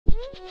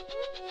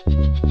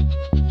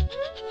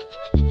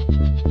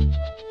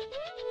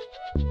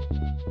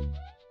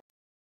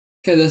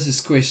Okay, this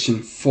is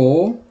question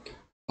 4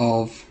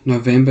 of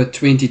November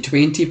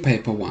 2020,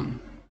 paper 1.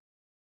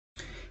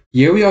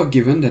 Here we are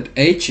given that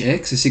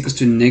hx is equal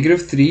to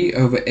negative 3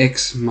 over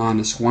x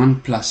minus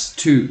 1 plus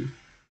 2.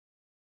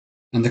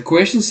 And the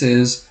question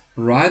says,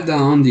 write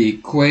down the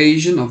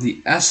equation of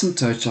the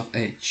asymptotes of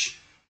h.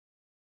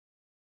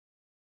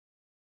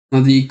 Now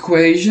the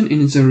equation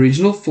in its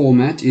original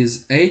format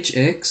is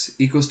hx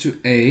equals to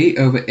a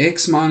over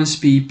x minus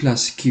b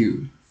plus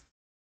q.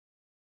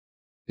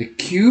 The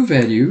q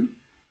value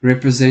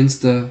represents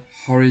the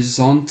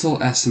horizontal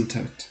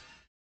asymptote,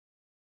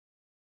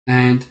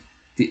 and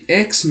the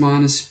x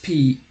minus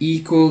p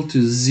equal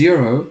to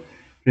 0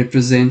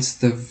 represents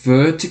the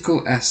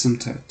vertical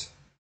asymptote,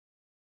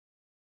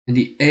 and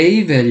the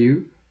a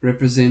value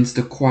represents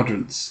the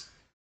quadrants.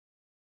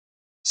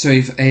 So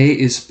if a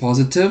is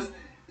positive,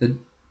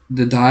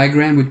 the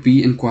diagram would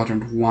be in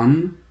quadrant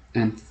 1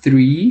 and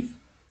 3,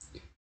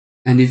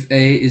 and if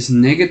a is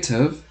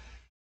negative,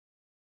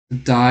 the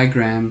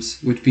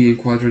diagrams would be in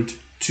quadrant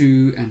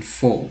 2 and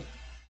 4.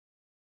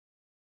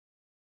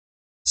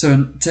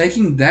 So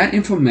taking that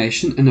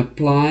information and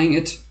applying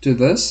it to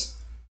this,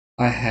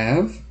 I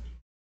have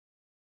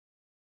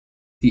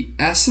the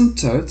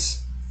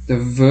asymptotes, the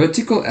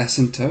vertical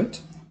asymptote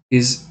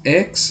is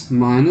x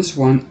minus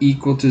 1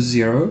 equal to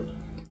 0,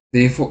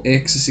 therefore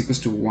x is equal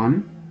to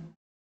 1.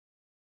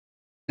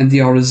 And the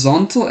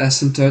horizontal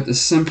asymptote is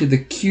simply the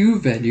q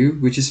value,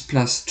 which is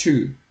plus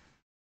 2.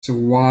 So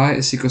y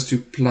is equal to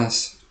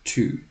plus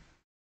 2.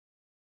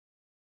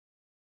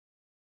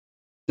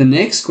 The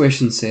next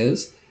question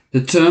says,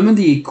 determine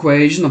the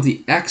equation of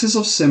the axis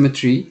of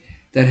symmetry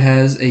that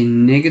has a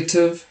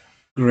negative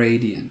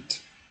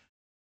gradient.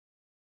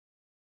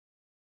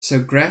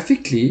 So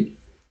graphically,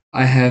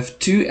 I have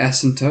two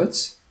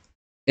asymptotes,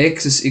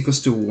 x is equal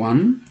to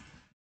 1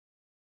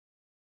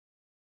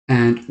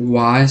 and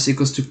y is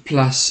equal to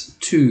plus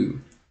 2.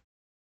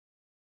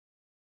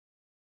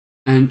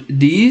 And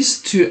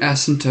these two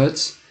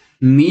asymptotes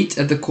meet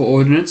at the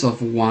coordinates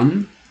of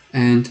 1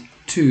 and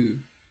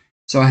 2.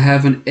 So I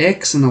have an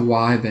x and a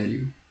y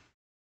value.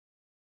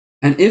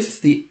 And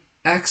if the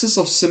axis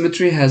of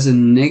symmetry has a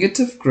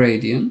negative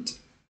gradient,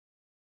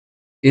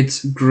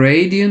 its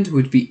gradient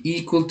would be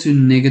equal to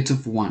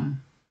negative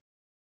 1.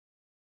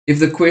 If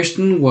the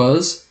question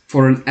was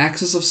for an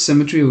axis of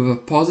symmetry with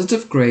a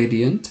positive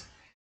gradient,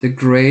 the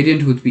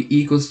gradient would be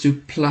equal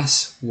to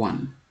plus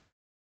 1.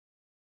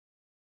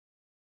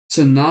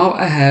 So now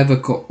I have a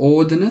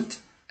coordinate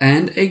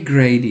and a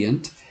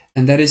gradient,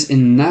 and that is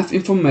enough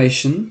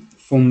information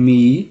for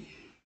me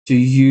to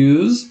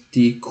use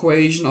the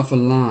equation of a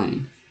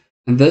line.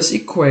 And this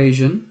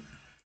equation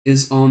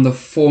is on the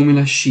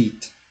formula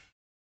sheet.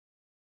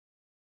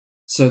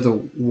 So the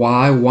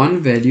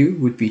y1 value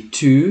would be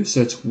 2,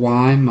 so it's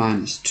y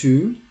minus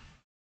 2.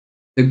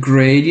 The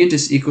gradient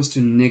is equal to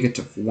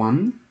negative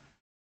 1,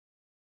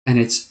 and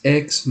it's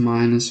x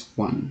minus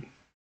 1.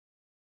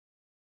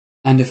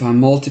 And if I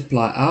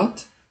multiply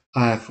out,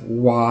 I have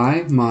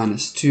y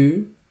minus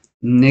 2,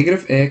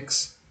 negative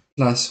x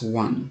plus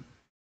 1.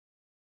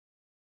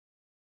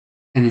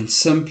 And in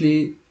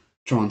simply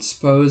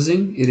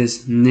transposing, it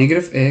is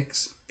negative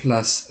x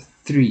plus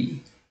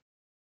 3.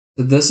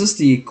 So this is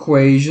the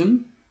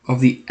equation of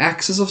the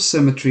axis of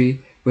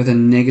symmetry with a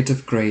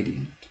negative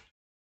gradient.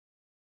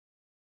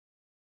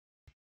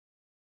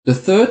 The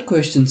third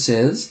question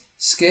says,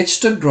 sketch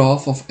the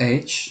graph of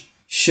h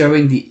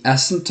showing the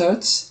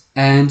asymptotes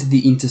and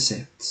the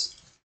intercepts.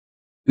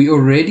 We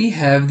already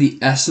have the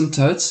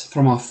asymptotes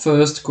from our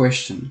first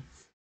question.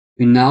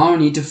 We now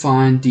need to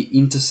find the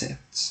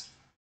intercepts.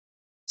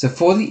 So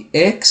for the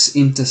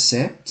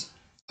x-intercept,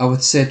 I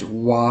would set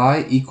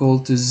y equal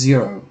to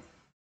 0.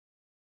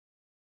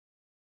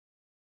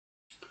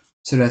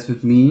 So that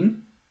would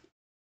mean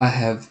I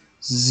have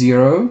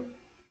 0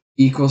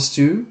 equals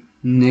to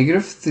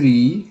negative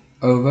 3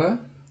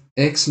 over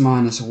x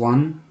minus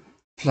 1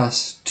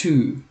 plus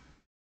 2.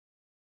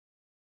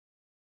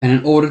 And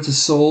in order to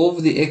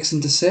solve the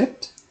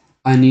x-intercept,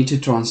 I need to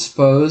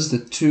transpose the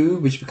 2,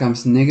 which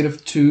becomes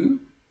negative 2,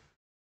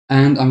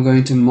 and I'm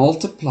going to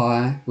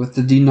multiply with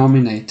the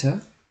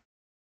denominator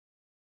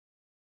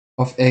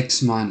of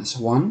x minus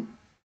 1.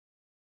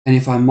 And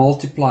if I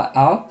multiply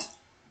out,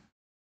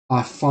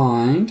 I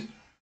find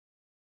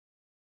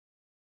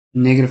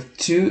negative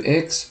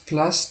 2x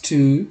plus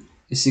 2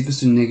 is equal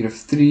to negative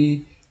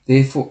 3.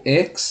 Therefore,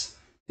 x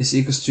is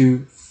equal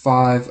to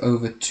 5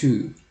 over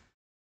 2.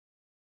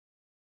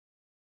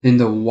 Then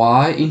the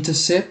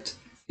y-intercept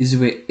is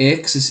where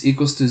x is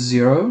equal to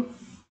 0.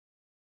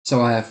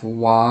 So I have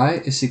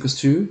y is equal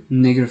to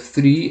negative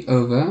 3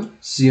 over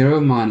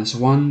 0 minus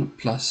 1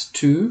 plus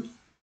 2,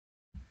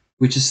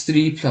 which is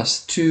 3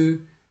 plus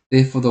 2.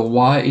 Therefore, the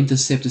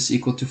y-intercept is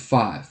equal to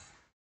 5.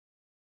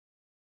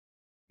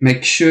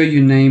 Make sure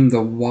you name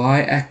the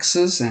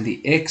y-axis and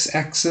the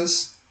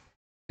x-axis,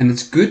 and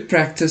it's good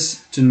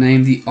practice to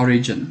name the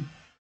origin.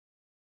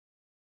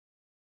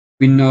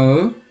 We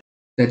know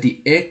that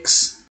the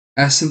x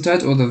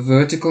asymptote or the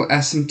vertical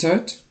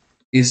asymptote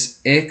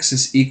is x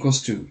is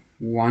equals to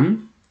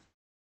 1,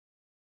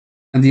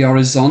 and the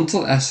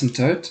horizontal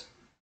asymptote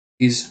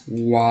is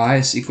y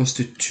is equals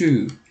to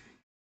 2.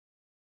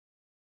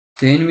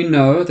 Then we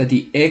know that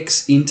the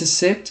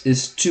x-intercept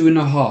is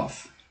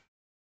 2.5,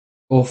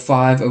 or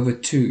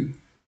 5/2.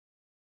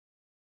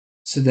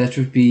 So that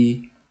would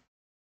be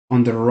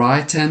on the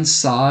right-hand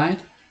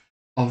side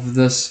of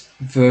this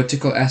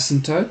vertical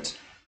asymptote.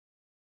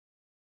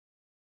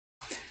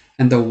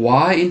 And the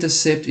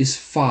y-intercept is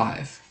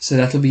 5, so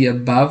that will be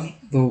above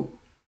the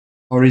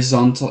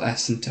horizontal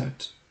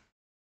asymptote.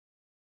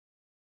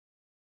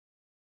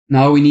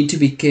 Now we need to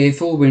be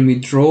careful when we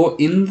draw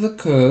in the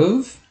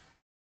curve.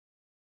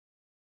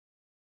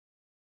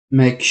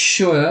 Make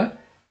sure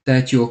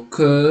that your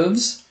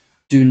curves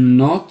do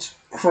not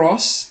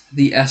cross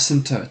the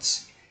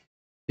asymptotes,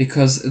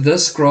 because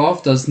this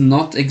graph does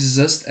not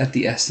exist at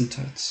the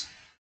asymptotes.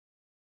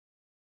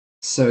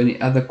 So in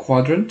the other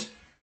quadrant,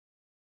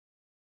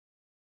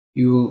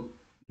 you will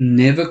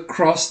never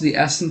cross the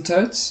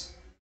asymptotes,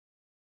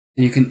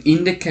 and you can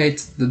indicate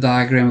the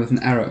diagram with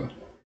an arrow.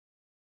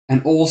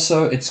 And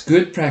also, it's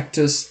good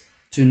practice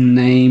to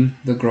name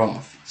the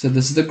graph. So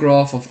this is the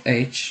graph of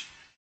h,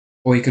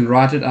 or you can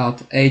write it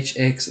out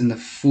hx in the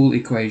full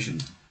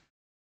equation.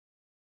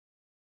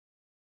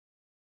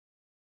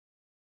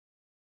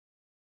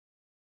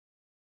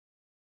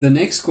 The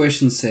next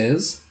question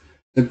says,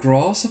 the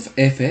graphs of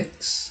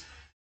fx,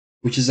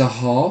 which is a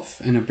half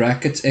and a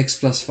bracket x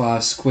plus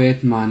 5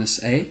 squared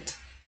minus 8,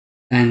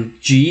 and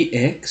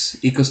gx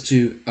equals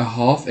to a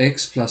half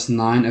x plus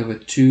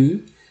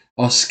 9/2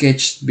 are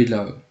sketched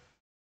below.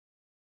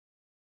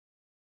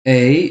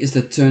 A is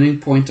the turning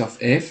point of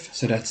f,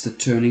 so that's the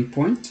turning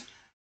point.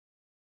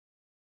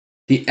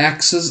 The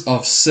axis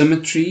of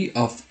symmetry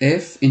of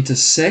f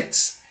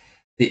intersects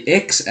the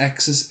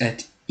x-axis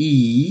at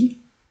E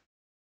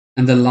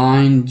and the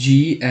line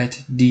G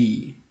at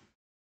D.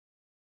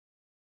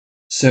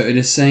 So it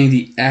is saying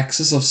the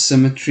axis of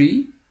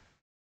symmetry,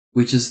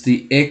 which is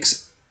the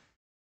x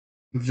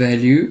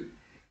value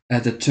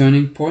at the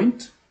turning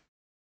point,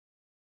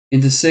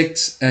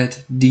 intersects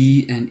at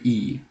D and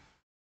E.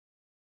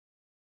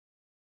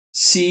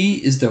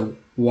 C is the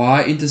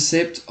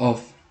y-intercept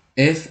of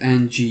f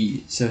and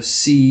g. So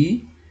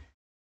C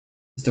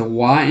is the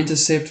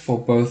y-intercept for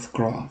both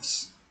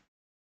graphs.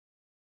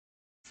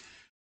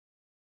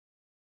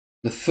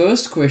 The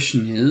first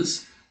question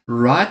is,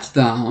 write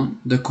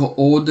down the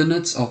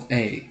coordinates of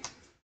A.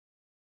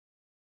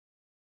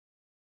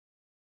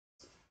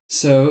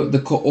 So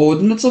the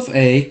coordinates of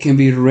A can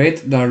be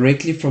read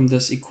directly from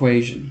this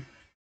equation.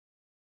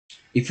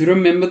 If you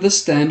remember the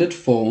standard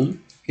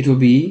form, it will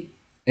be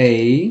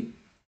A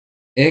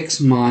x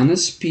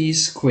minus p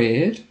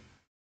squared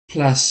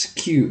plus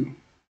q.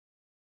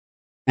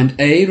 And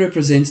A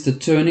represents the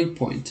turning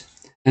point.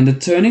 And the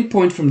turning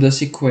point from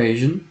this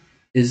equation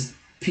is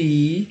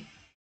p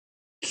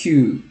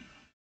q.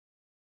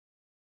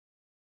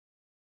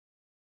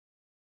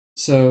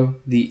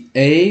 So the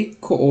A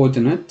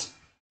coordinate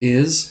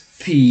is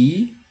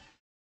p,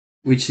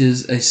 which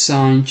is a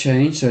sign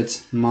change, so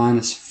it's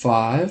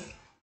 -5,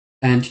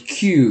 and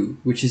q,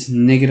 which is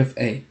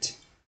 -8.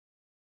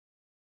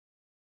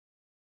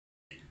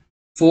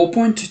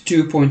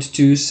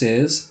 4.2.2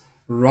 says,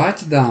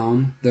 write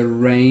down the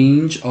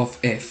range of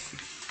f.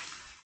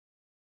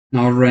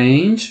 Now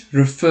range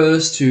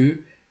refers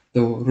to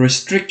the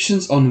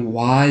restrictions on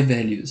y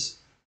values.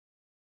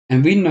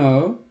 And we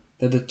know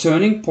that the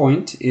turning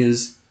point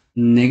is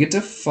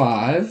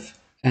 -5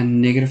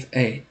 and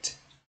 -8.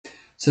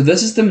 So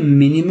this is the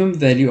minimum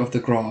value of the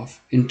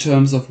graph in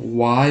terms of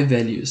y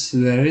values. So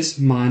that is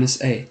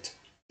 -8.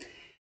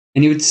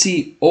 And you would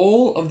see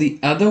all of the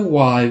other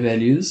y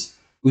values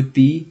would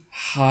be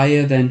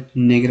higher than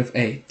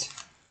 -8.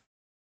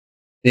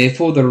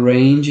 Therefore, the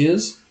range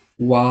is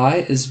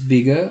y is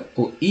bigger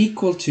or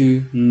equal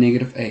to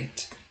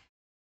 -8.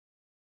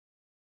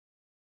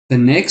 The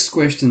next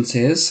question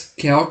says,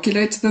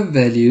 calculate the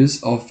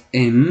values of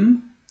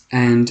m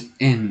and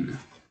n.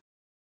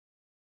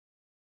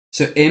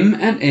 So m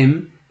and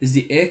m is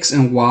the x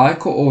and y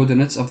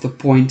coordinates of the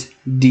point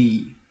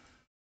D.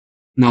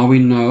 Now we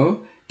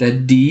know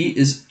that D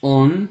is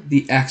on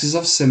the axis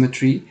of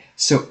symmetry,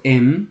 so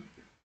m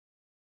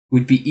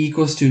would be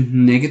equals to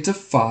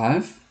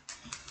 -5,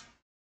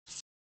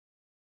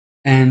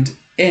 and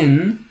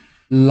n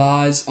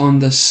lies on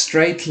the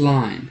straight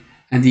line,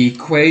 and the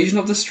equation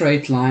of the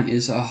straight line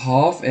is a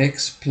half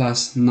x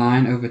plus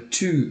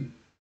 9/2.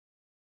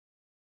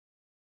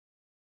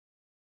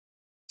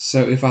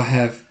 So if I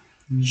have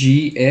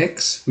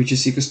gx, which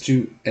is equals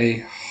to a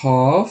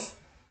half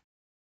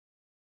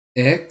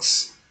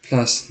x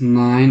plus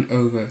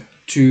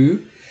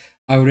 9/2,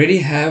 I already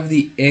have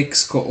the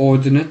x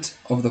coordinate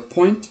of the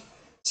point,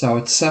 so I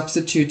would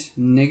substitute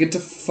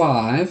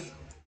 -5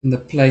 in the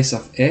place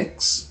of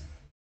x.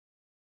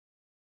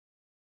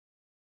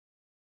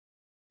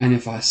 And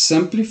if I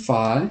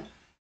simplify,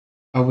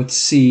 I would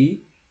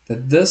see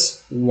that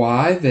this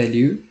y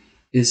value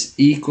is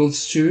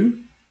equals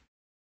to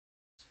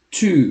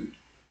 2.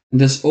 And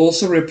this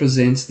also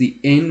represents the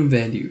n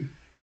value,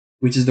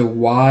 which is the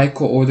y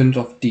coordinate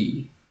of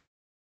D.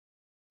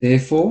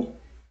 Therefore,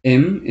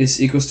 m is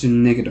equals to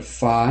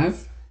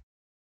 -5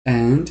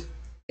 and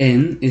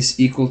n is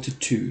equal to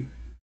 2.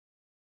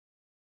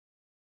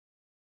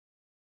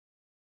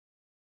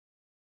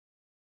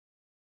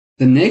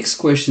 The next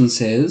question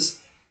says,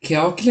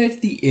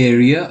 calculate the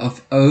area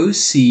of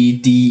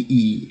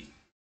OCDE.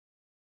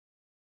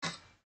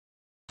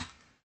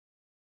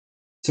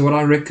 So what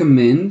I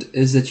recommend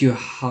is that you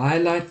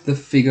highlight the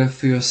figure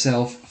for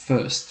yourself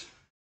first.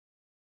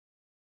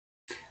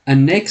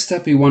 And next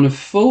up, you want to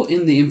fill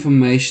in the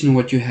information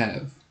what you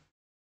have.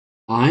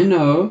 I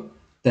know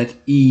that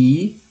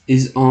E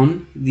is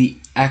on the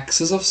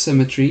axis of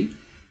symmetry,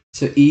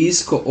 so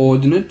E's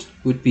coordinate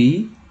would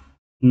be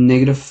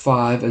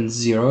 -5 and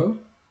 0.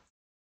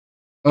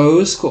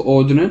 O's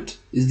coordinate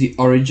is the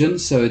origin,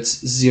 so it's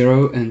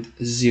 0 and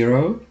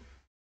 0.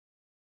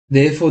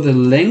 Therefore, the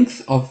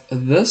length of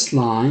this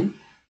line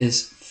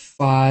is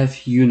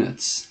 5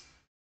 units.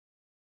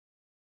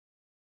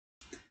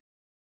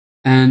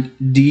 And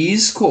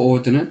D's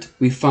coordinate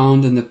we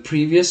found in the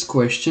previous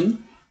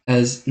question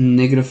as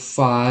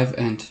 -5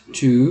 and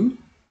 2.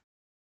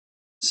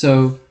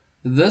 So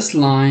this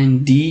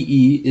line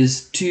DE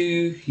is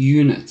 2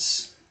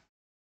 units.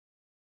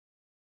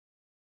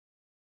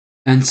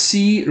 And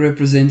C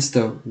represents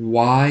the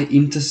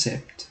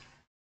y-intercept.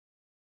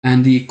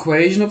 And the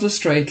equation of the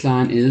straight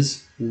line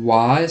is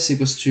y is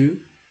equals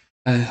to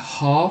a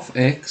half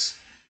x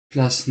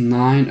plus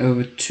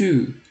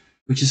 9/2,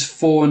 which is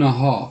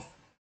 4.5.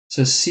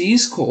 So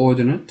C's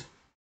coordinate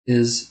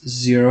is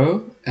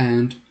 0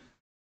 and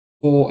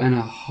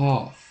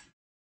 4.5.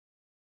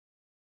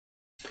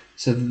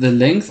 So the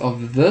length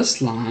of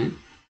this line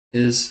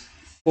is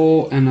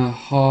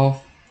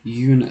 4.5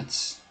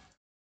 units.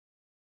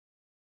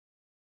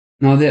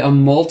 Now there are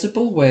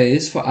multiple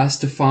ways for us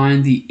to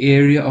find the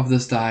area of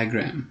this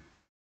diagram.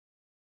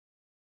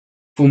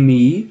 For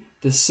me,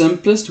 the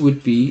simplest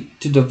would be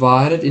to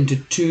divide it into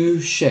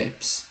two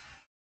shapes.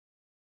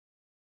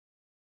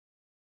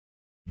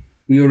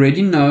 We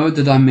already know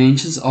the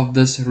dimensions of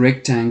this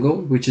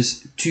rectangle, which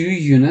is 2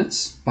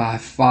 units by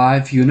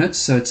 5 units,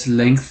 so it's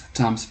length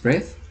times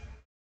breadth.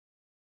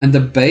 And the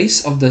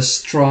base of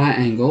this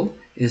triangle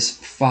is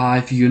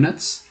 5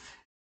 units.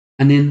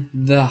 And then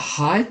the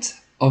height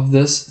of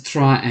this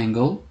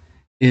triangle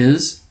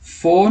is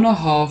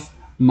 4.5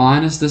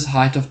 minus this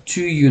height of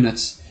 2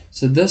 units.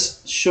 So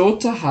this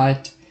shorter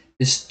height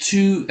is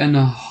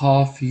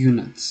 2.5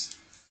 units.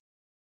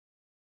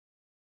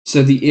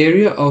 So the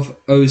area of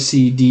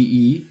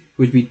OCDE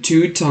would be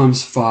 2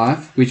 times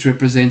 5, which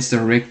represents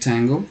the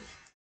rectangle,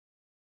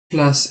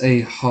 plus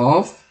a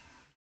half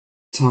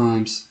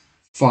times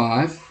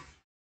 5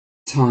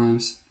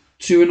 times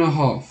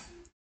 2.5,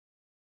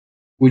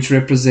 which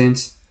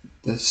represents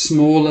the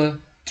smaller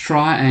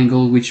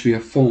triangle which we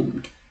have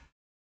formed.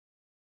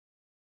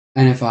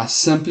 And if I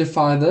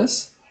simplify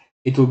this,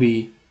 it will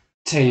be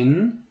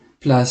 10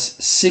 plus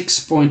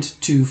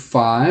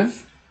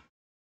 6.25,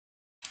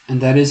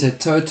 and that is a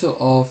total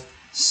of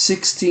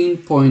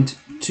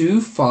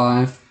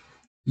 16.25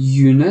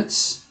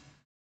 units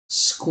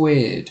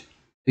squared,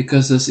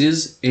 because this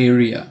is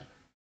area.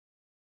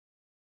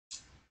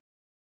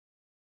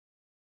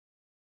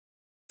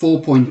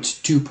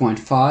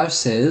 4.2.5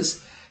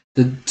 says,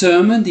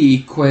 determine the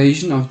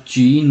equation of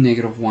g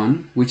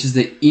 -1, which is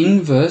the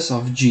inverse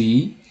of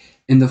g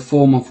in the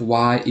form of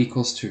y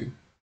equals 2.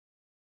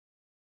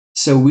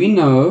 So we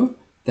know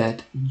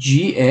that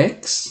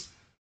gx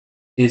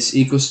is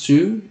equals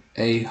to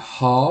a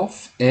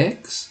half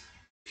x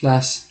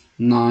plus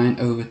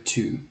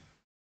 9/2.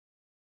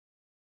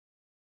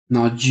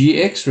 Now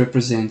gx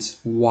represents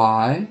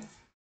y,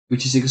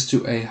 which is equals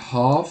to a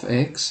half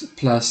x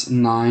plus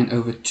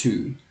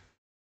 9/2.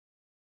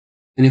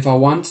 And if I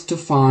want to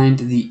find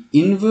the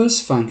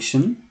inverse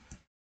function,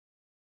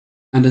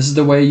 and this is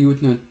the way you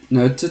would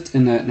note it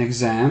in an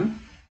exam,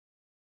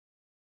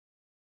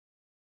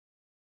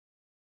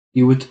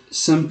 you would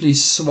simply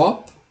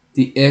swap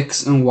the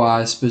x and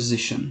y's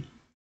position.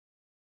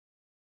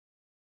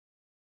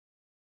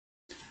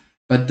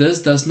 But this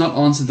does not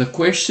answer the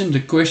question.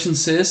 The question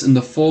says in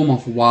the form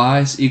of y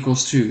is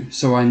equals 2.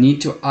 So I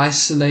need to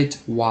isolate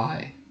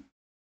y.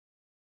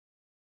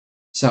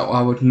 So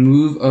I would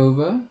move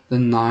over the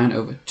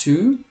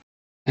 9/2,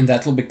 and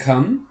that will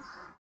become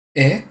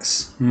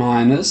x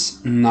minus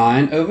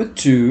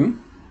 9/2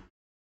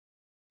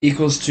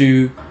 equals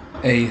to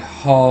a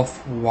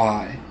half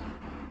y.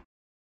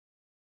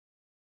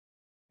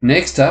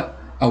 Next up,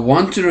 I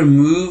want to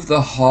remove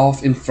the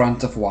half in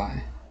front of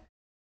y.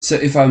 So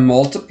if I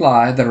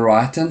multiply the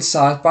right hand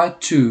side by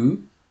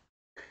 2,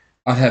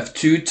 I'd have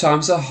 2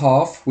 times a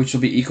half, which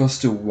will be equals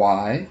to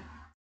y.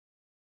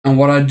 And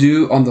what I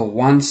do on the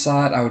one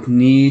side, I would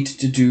need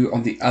to do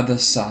on the other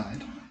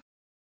side.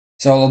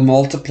 So I'll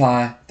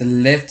multiply the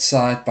left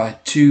side by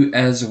 2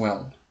 as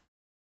well.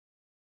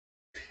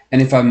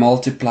 And if I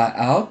multiply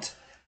out,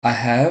 I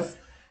have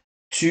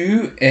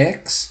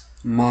 2x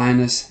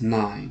minus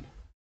 9.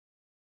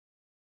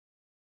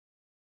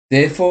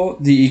 Therefore,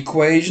 the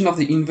equation of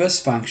the inverse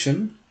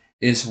function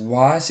is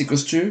y is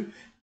equals to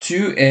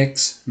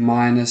 2x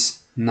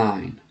minus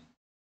 9.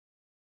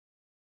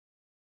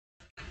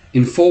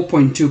 In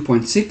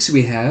 4.2.6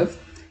 we have,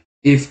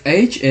 if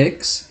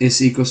hx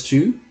is equals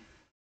to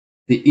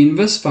the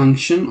inverse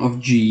function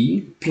of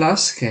g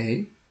plus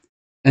k,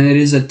 and it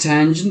is a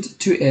tangent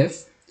to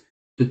f,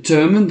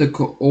 determine the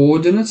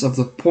coordinates of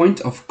the point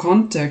of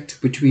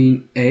contact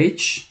between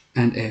h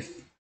and f.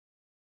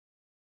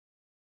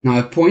 Now,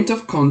 a point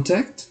of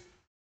contact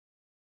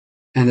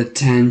and a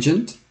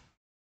tangent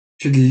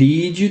should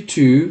lead you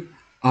to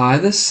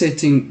either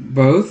setting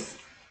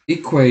both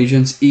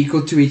equations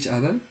equal to each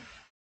other,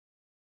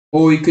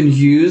 or you can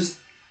use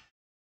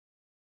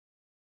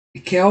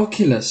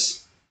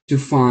calculus to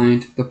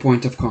find the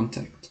point of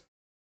contact.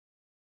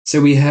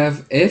 So we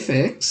have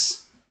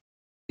fx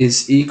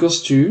is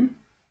equals to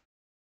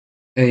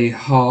a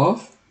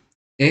half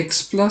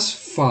x plus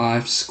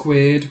 5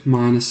 squared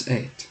minus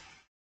 8.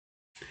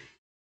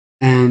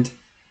 And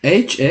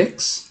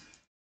hx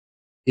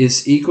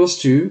is equals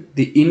to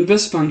the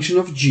inverse function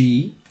of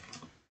g,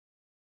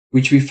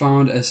 which we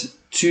found as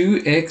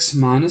 2x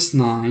minus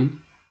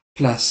 9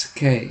 plus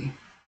k.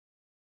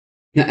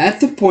 Now at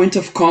the point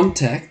of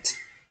contact,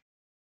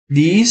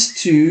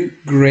 these two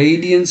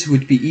gradients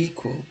would be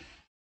equal.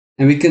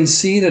 And we can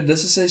see that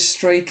this is a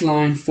straight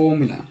line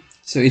formula.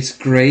 So its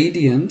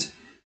gradient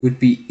would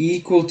be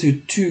equal to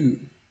 2.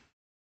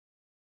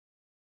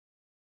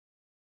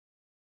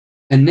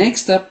 And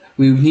next up,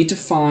 we need to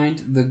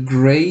find the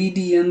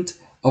gradient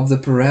of the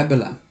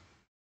parabola.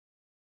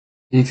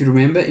 And if you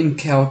remember in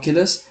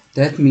calculus,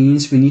 that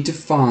means we need to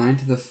find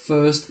the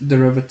first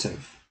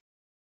derivative.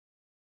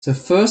 So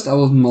first I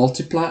will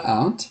multiply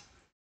out.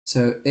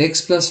 So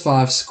x plus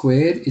 5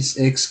 squared is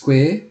x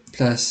squared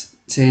plus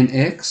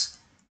 10x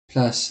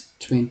plus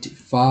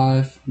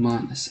 25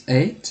 minus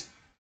 8.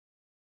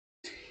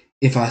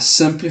 If I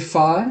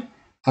simplify,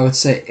 I would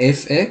say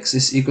fx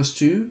is equals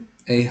to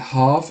a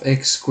half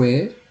x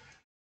squared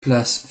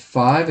plus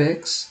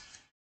 5x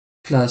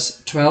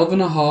plus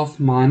 12.5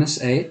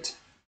 minus 8,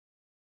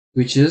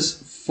 which is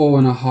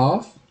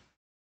 4.5.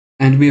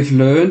 And we have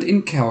learned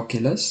in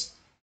calculus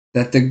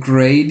that the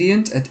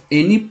gradient at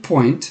any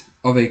point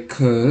of a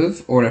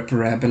curve or a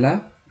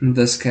parabola, in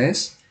this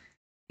case,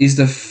 is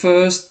the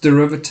first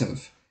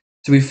derivative.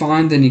 So we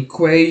find an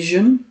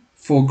equation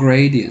for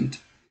gradient.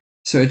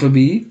 So it will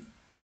be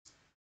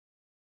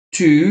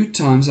 2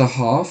 times a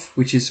half,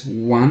 which is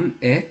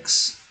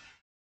 1x,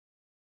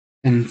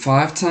 and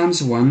 5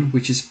 times 1,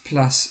 which is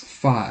plus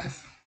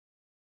 5.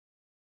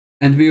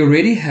 And we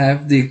already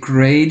have the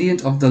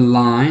gradient of the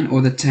line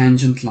or the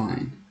tangent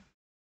line.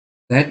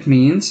 That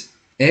means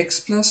x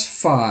plus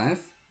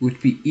 5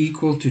 would be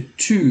equal to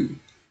 2.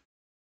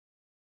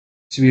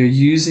 So we are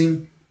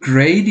using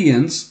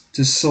gradients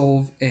to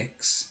solve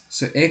x.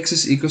 So x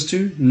is equals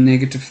to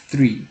negative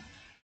 3.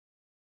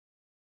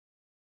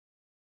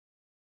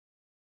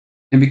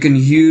 And we can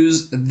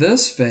use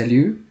this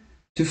value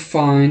to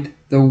find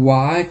the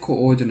y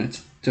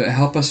coordinate to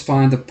help us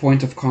find the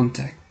point of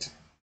contact.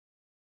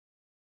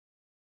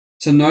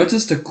 So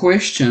notice the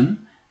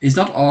question is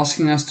not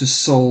asking us to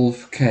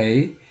solve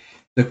k.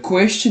 The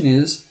question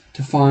is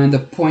to find the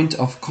point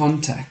of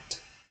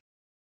contact.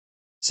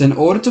 So in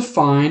order to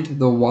find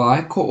the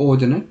y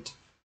coordinate,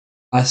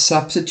 I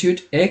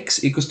substitute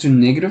x equals to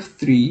negative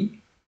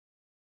 3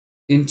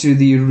 into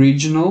the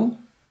original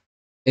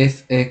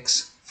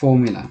fx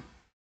formula.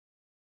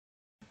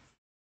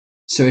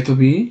 So it will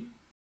be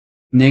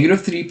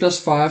negative 3 plus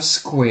 5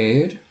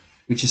 squared,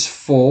 which is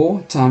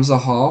 4 times a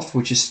half,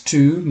 which is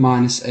 2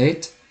 minus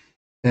 8,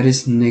 that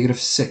is negative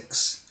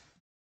 6.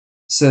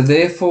 So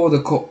therefore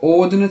the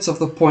coordinates of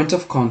the point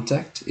of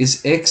contact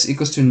is x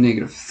equals to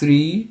negative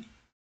 3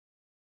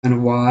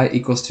 and y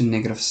equals to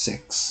negative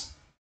 6.